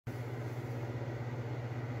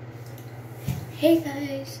Hey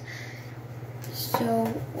guys,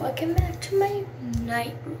 so welcome back to my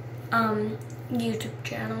YouTube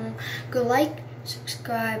channel. Go like,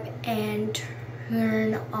 subscribe, and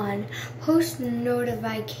turn on post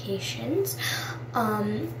notifications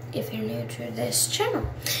if you're new to this channel.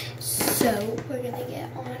 So we're gonna get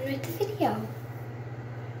on with the video.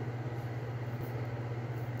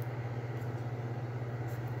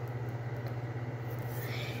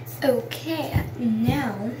 Okay,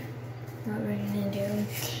 now what we're gonna do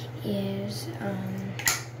is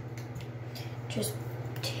just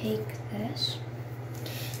take this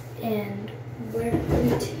and we're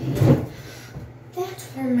gonna take, that's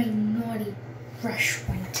where my naughty brush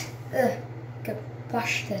went. Ugh, go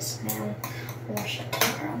wash this now, wash it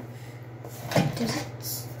tomorrow. Does it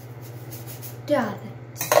stop?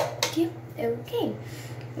 Yep, okay.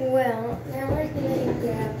 Well, now we're gonna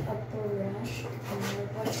grab a brush.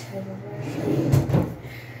 What type of brush?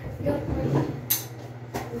 We don't want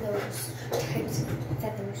those types of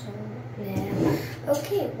feathers on there.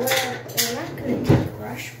 Okay, well, we're not going to take a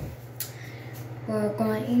brush. We're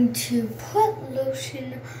going to put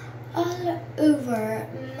lotion all over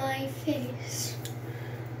my face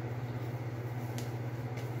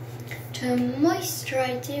to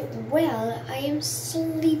moisturize it while I am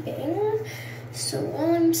sleeping. So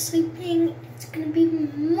while I'm sleeping, it's going to be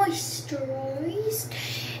moisturized.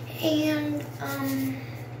 And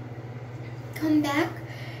come back.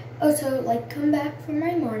 Also, come back for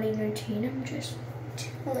my morning routine. I'm just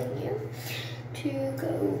telling you to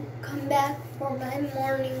come back for my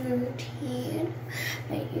morning routine.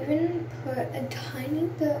 I even put a tiny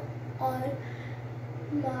bit on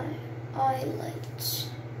my eyelids.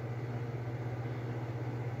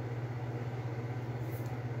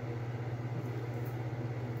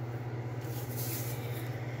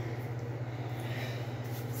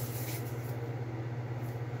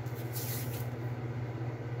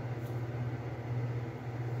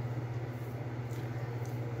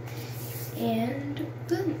 And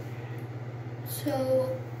boom.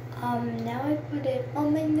 So now I put it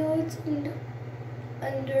on my nose and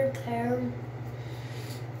under there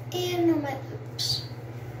and on my lips.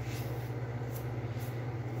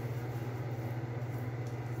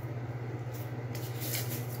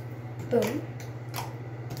 Boom.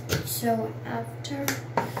 So after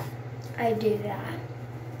I do that,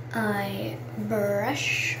 I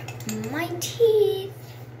brush my teeth.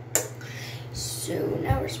 So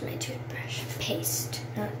now where's my toothbrush? Paste,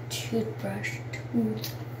 not toothbrush,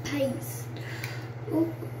 toothpaste.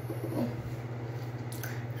 Ooh.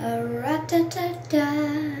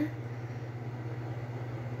 Ra-ta-ta-ta.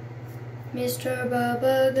 Mr.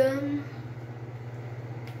 Bubblegum.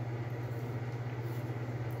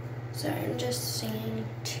 Sorry, I'm just singing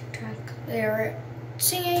TikTok lyrics.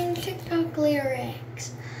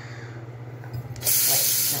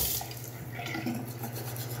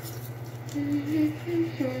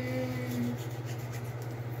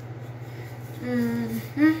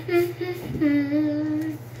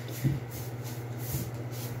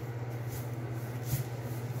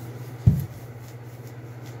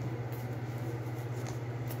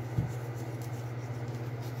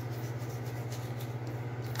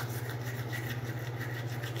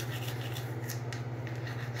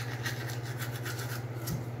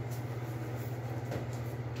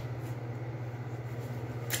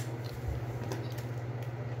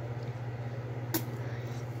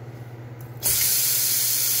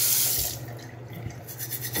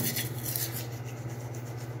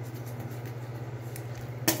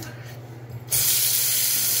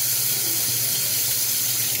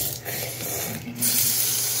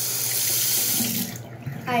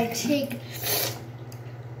 I take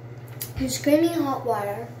screaming hot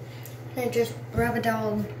water and I just rub it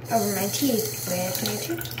all over my teeth with my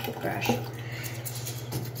toothbrush.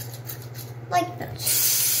 Like this.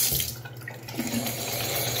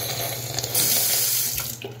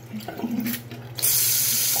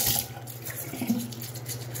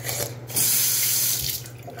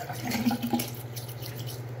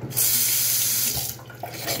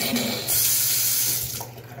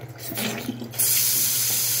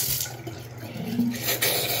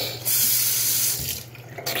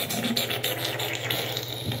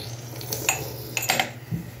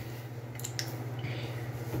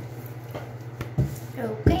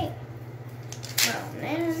 Okay, well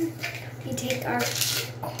then we take our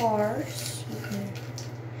cars. You can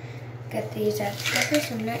get these at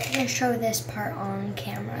Checkers. I'm not going to show this part on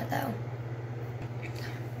camera though.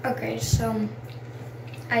 Okay, so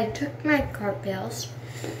I took my cartwheels.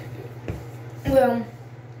 Well,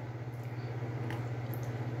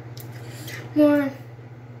 more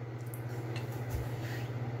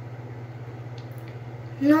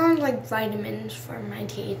not like vitamins for my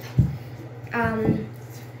teeth. And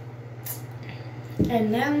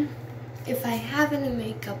then if I have any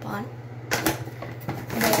makeup on,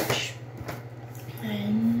 which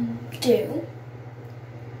I do,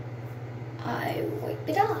 I wipe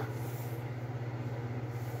it off.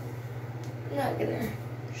 I'm not gonna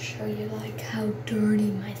show you like how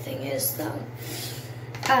dirty my thing is though.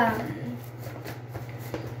 And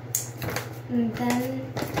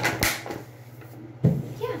then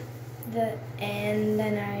yeah, and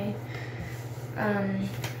then I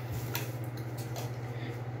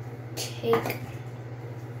take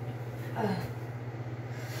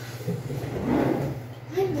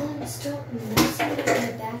my mom stopped messing with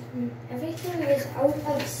my bathroom. Everything is out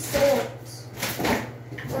of sorts.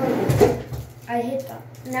 I hate that.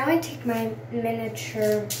 Now I take my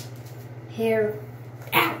miniature hair.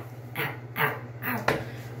 Ow, ow, ow, ow.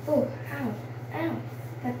 Oh, ow, ow.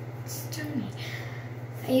 That stung me.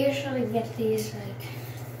 I usually get these like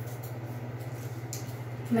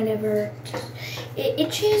whenever it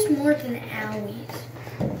itches more than owies.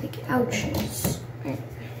 Like ouches.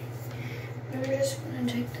 I'm just gonna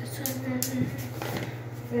take this and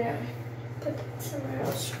yeah, put it somewhere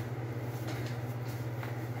else.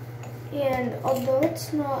 And although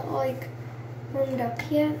it's not like warmed up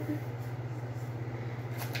yet,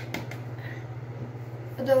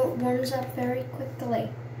 although it warms up very quickly,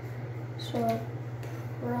 so it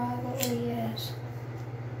probably is.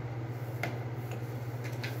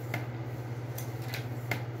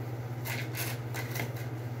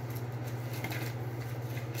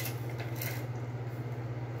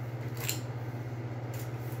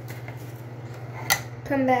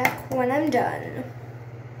 Come back when I'm done.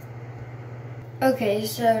 Okay,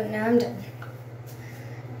 so now I'm done.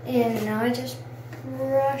 And now I just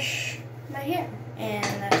brush my hair. And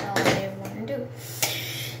that's all I want to do.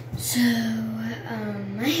 So,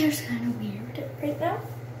 my hair's kind of weird right now.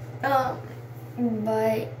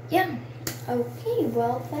 But, yeah. Okay,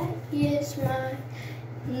 well, that is my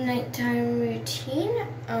nighttime routine.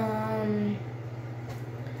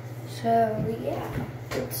 So, yeah.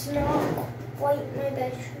 It's not quite my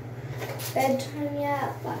bedtime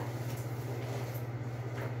yet, but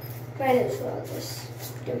might as well just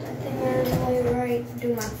do my thing right,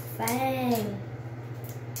 do my thing.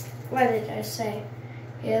 What did I say?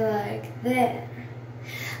 You're like that.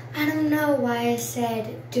 I don't know why I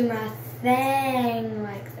said do my thing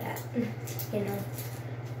like that. You know,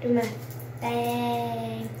 do my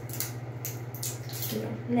thing. You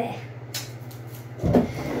know, there.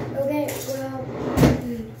 Okay, well,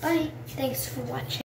 bye. Thanks for watching.